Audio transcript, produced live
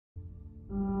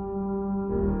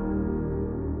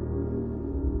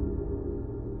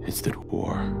is that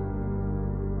war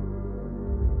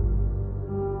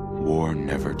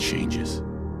never changes.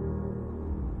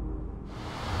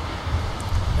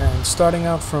 And starting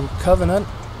out from Covenant,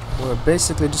 we're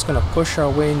basically just gonna push our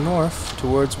way north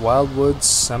towards Wildwood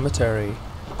Cemetery.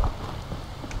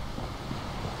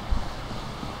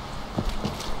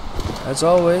 As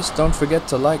always, don't forget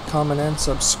to like, comment, and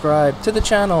subscribe to the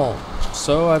channel,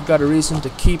 so I've got a reason to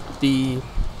keep the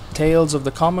Tales of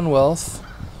the Commonwealth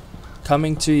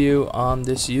coming to you on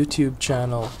this YouTube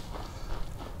channel.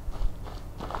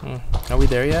 Are we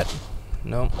there yet?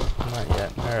 No, not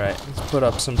yet. Alright, let's put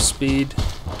up some speed.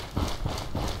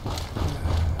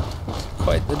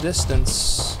 Quite the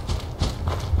distance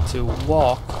to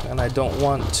walk, and I don't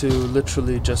want to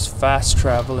literally just fast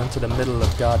travel into the middle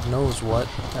of God knows what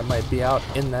that might be out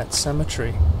in that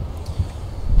cemetery.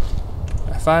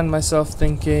 I find myself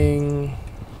thinking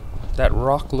that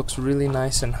rock looks really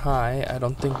nice and high. I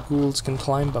don't think ghouls can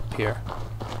climb up here.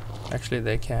 Actually,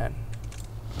 they can.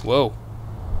 Whoa.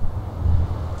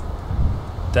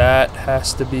 That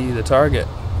has to be the target.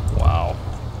 Wow.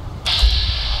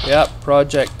 Yep,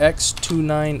 Project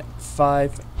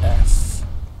X295F.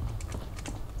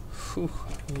 Whew,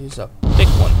 he's a big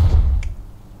one.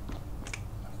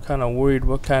 I'm kind of worried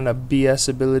what kind of BS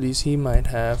abilities he might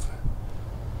have.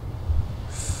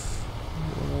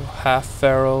 Half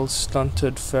ferals,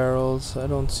 stunted ferals. I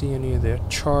don't see any of their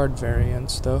charred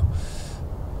variants though.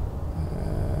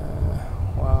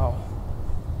 Wow.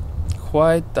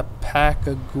 Quite the pack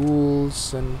of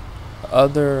ghouls and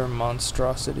other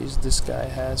monstrosities this guy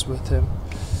has with him.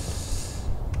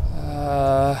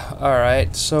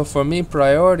 Alright, so for me,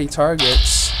 priority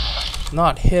targets,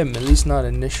 not him, at least not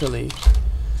initially.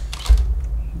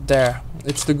 There,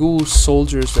 it's the ghoul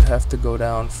soldiers that have to go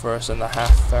down first, and the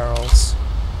half ferals.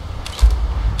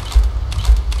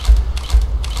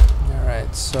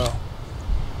 Alright, so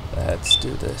let's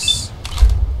do this.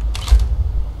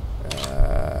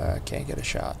 Can't get a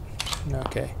shot.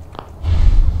 Okay.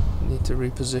 Need to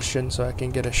reposition so I can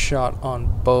get a shot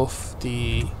on both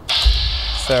the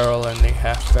feral and the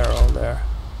half feral there.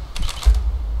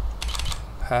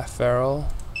 Half feral.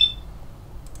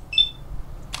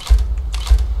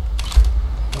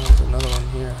 There's another one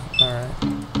here. Alright.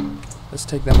 Let's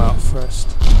take them out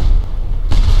first.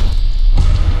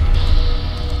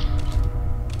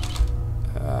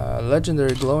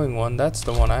 Legendary glowing one, that's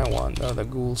the one I want. The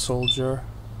ghoul soldier.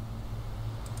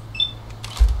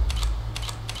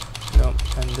 Nope,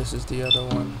 and this is the other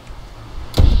one.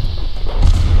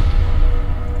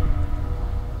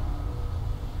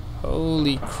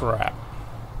 Holy crap.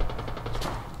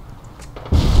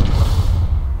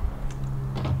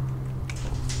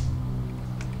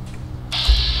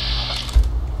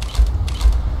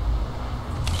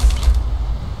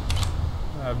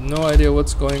 I have no idea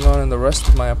what's going on in the rest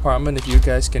of my apartment, if you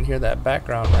guys can hear that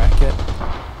background racket.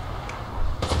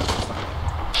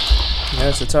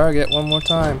 There's the target one more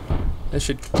time. This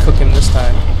should cook him this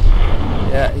time.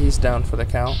 Yeah, he's down for the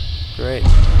count. Great.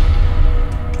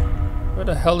 Where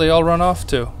the hell they all run off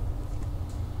to?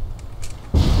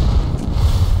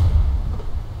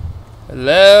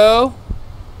 Hello?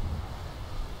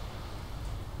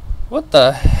 What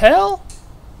the hell?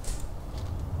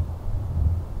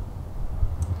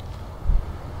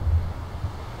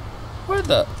 Where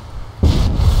the...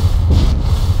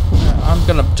 I'm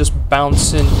gonna just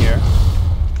bounce in here.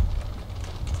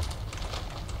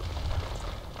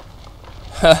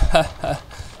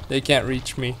 They can't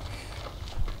reach me.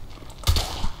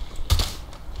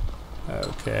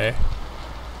 Okay.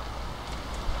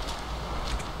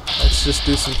 Let's just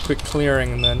do some quick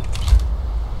clearing and then...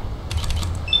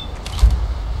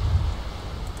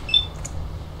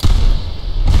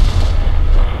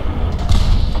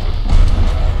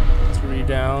 Three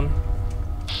down.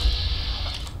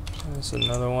 There's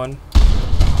another one.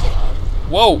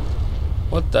 Whoa!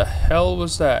 What the hell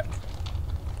was that?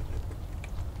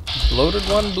 Bloated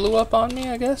one blew up on me,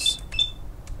 I guess?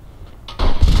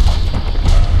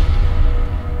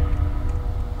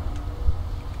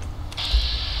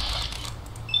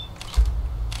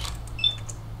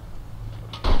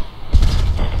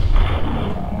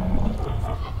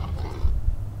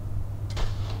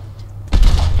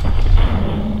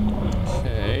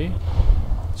 Okay.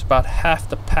 It's about half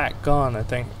the pack gone, I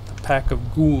think. The pack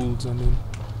of ghouls, I mean.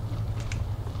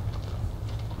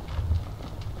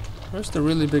 Where's the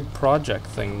really big project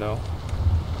thing, though?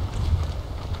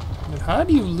 I mean, how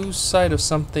do you lose sight of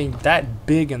something that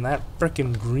big and that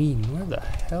frickin' green? Where the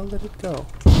hell did it go?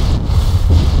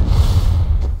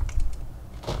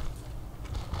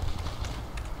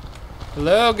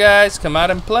 Hello, guys, come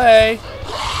out and play.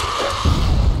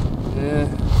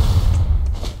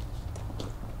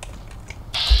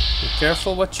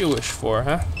 Careful what you wish for,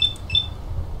 huh?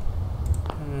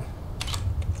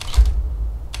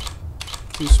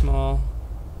 Too small.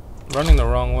 Running the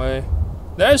wrong way.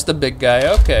 There's the big guy,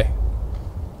 okay.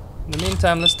 In the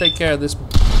meantime, let's take care of this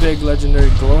big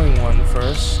legendary glowing one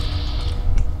first.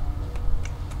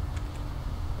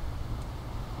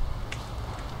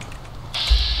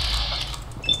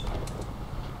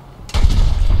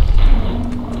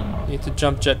 Need to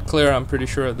jump jet clear, I'm pretty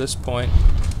sure at this point.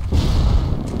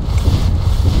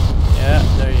 Yeah,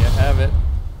 there you have it.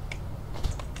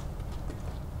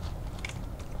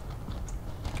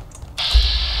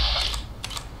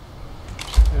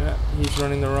 Yeah, he's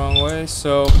running the wrong way,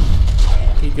 so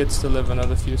he gets to live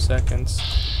another few seconds.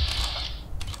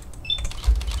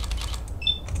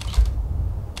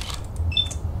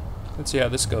 Let's see how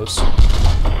this goes.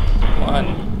 One.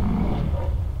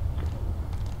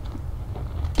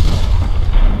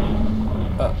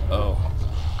 Uh-oh.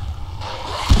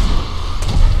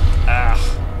 Ah.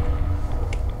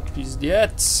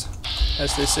 Pizdiets,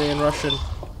 as they say in Russian.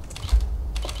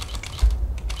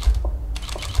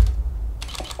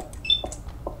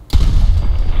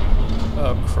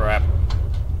 Oh, crap.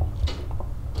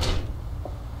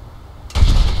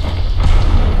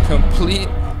 Complete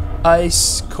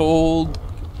ice-cold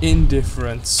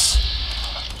indifference.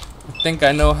 I think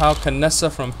I know how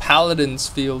Canessa from Paladins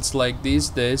feels like these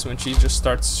days when she just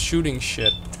starts shooting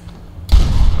shit.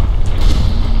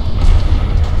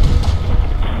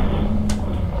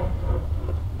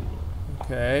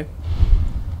 Okay.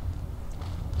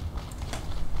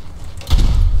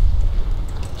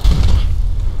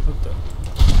 What the?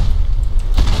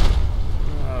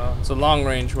 Oh, it's a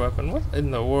long-range weapon. What in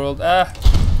the world? Ah!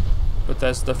 But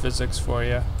that's the physics for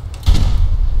you.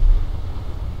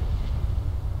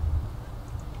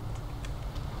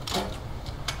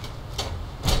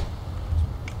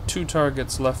 Two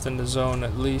targets left in the zone,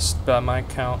 at least by my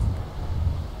count.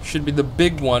 Should be the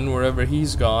big one wherever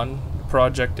he's gone, the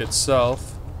project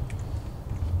itself,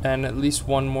 and at least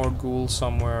one more ghoul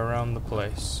somewhere around the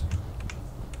place.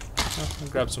 Oh, I'll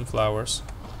grab some flowers.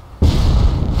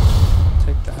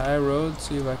 Take the high road,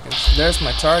 see if I can. There's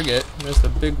my target. There's the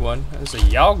big one. There's a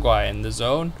Yaogwai in the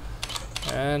zone,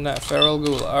 and that feral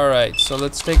ghoul. All right, so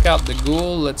let's take out the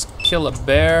ghoul. Let's kill a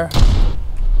bear.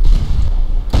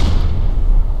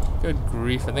 Good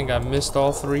grief, I think I missed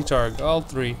all three targets. All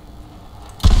three.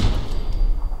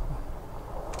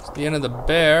 It's the end of the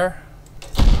bear.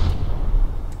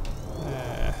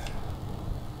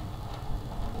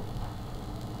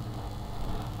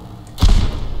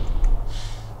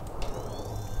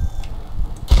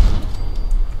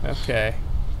 Okay.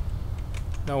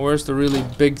 Now where's the really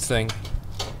big thing?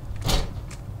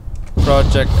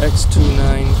 Project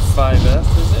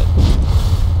X295F, is it?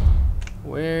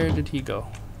 Where did he go?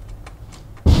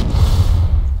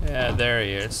 Yeah, there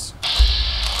he is.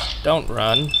 Don't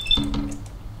run.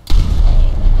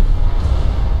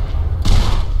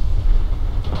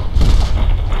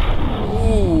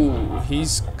 Ooh,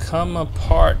 he's come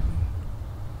apart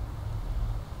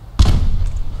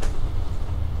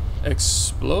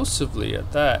explosively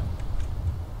at that.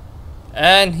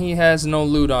 And he has no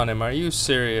loot on him. Are you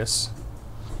serious?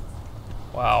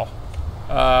 Wow.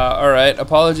 Alright,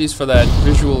 apologies for that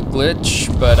visual glitch,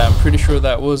 but I'm pretty sure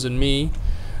that wasn't me.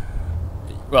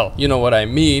 Well, you know what I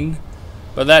mean.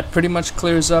 But that pretty much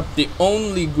clears up the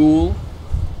only ghoul,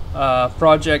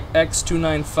 Project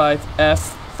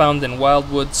X295F, found in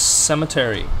Wildwood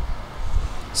Cemetery.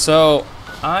 So,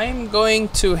 I'm going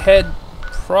to head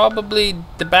probably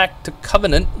back to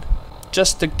Covenant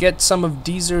just to get some of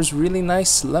Deezer's really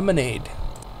nice lemonade.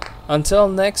 Until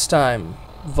next time,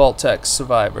 Vault-Tec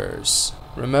survivors,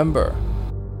 remember,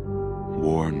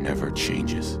 war never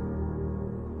changes.